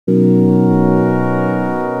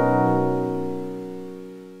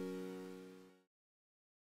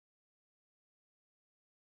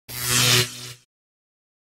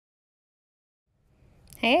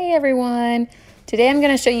Hey everyone! Today I'm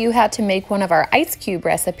going to show you how to make one of our ice cube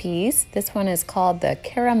recipes. This one is called the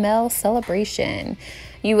Caramel Celebration.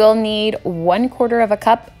 You will need 1/4 of a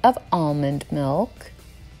cup of almond milk.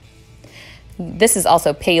 This is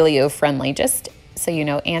also paleo friendly, just so you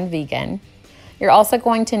know, and vegan. You're also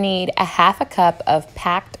going to need 1/2 cup of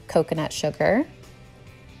packed coconut sugar.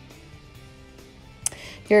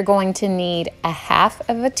 You're going to need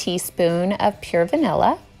 1/2 teaspoon of pure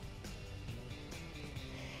vanilla.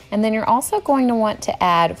 And then you're also going to want to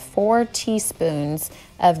add 4 teaspoons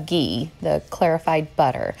of ghee, the clarified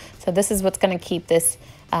butter. So this is what's going to keep this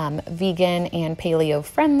vegan and paleo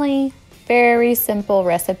friendly. Very simple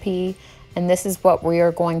recipe. And this is what we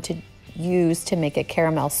are going to use to make a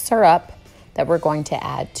caramel syrup that we're going to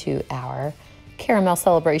add to our Caramel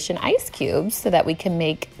Celebration ice cubes so that we can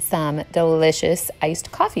make some delicious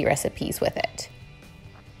iced coffee recipes with it.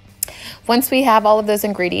 Once we have all of those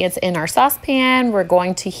ingredients in our saucepan, we're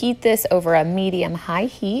going to heat this over a medium-high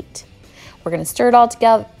heat. We're going to stir it all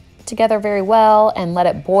together very well and let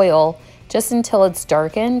it boil just until it's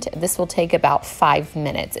darkened. This will take about 5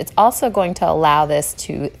 minutes. It's also going to allow this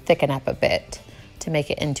to thicken up a bit to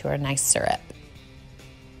make it into a nice syrup.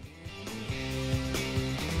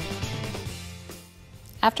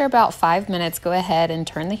 After about 5 minutes, go ahead and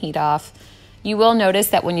turn the heat off. You will notice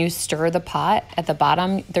that when you stir the pot at the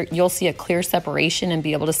bottom, you'll see a clear separation and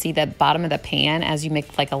be able to see the bottom of the pan as you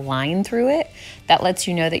make like a line through it. That lets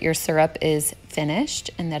you know that your syrup is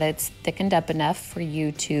finished and that it's thickened up enough for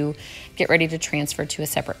you to get ready to transfer to a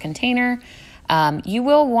separate container. You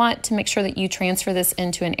will want to make sure that you transfer this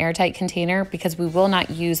into an airtight container because we will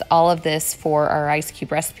not use all of this for our ice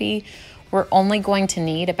cube recipe. We're only going to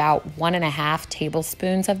need about 1.5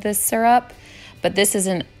 tablespoons of this syrup, but this is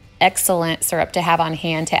an excellent syrup to have on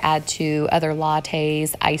hand to add to other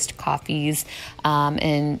lattes, iced coffees,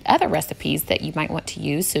 and other recipes that you might want to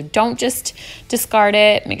use. So don't just discard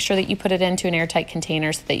it. Make sure that you put it into an airtight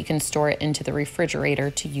container so that you can store it into the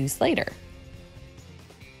refrigerator to use later.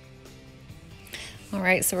 All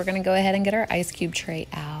right, so we're gonna go ahead and get our ice cube tray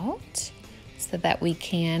out so that we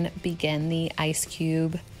can begin the ice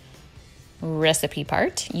cube recipe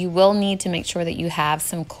part. You will need to make sure that you have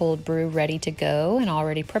some cold brew ready to go and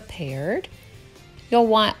already prepared. You'll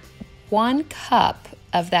want 1 cup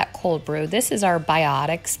of that cold brew. This is our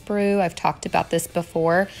biotics brew. I've talked about this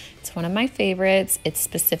before. It's one of my favorites. It's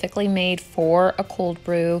specifically made for a cold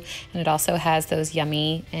brew, and it also has those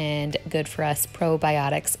yummy and good for us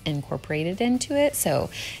probiotics incorporated into it. So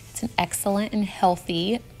it's an excellent and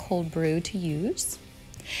healthy cold brew to use.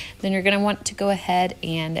 Then you're going to want to go ahead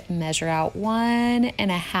and measure out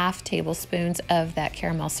 1.5 tablespoons of that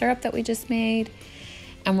caramel syrup that we just made.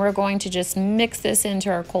 And we're going to just mix this into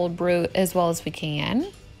our cold brew as well as we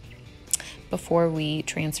can before we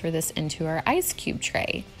transfer this into our ice cube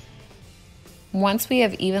tray. Once we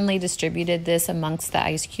have evenly distributed this amongst the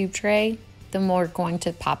ice cube tray, then we're going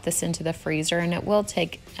to pop this into the freezer, and it will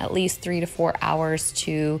take at least 3 to 4 hours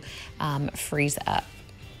to freeze up.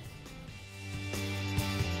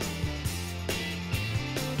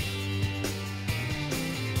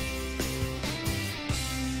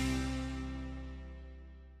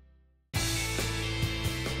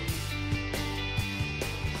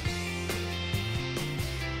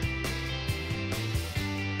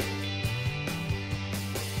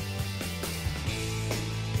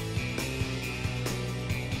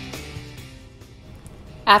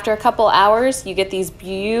 After a couple hours, you get these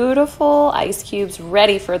beautiful ice cubes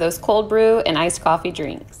ready for those cold brew and iced coffee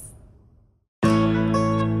drinks.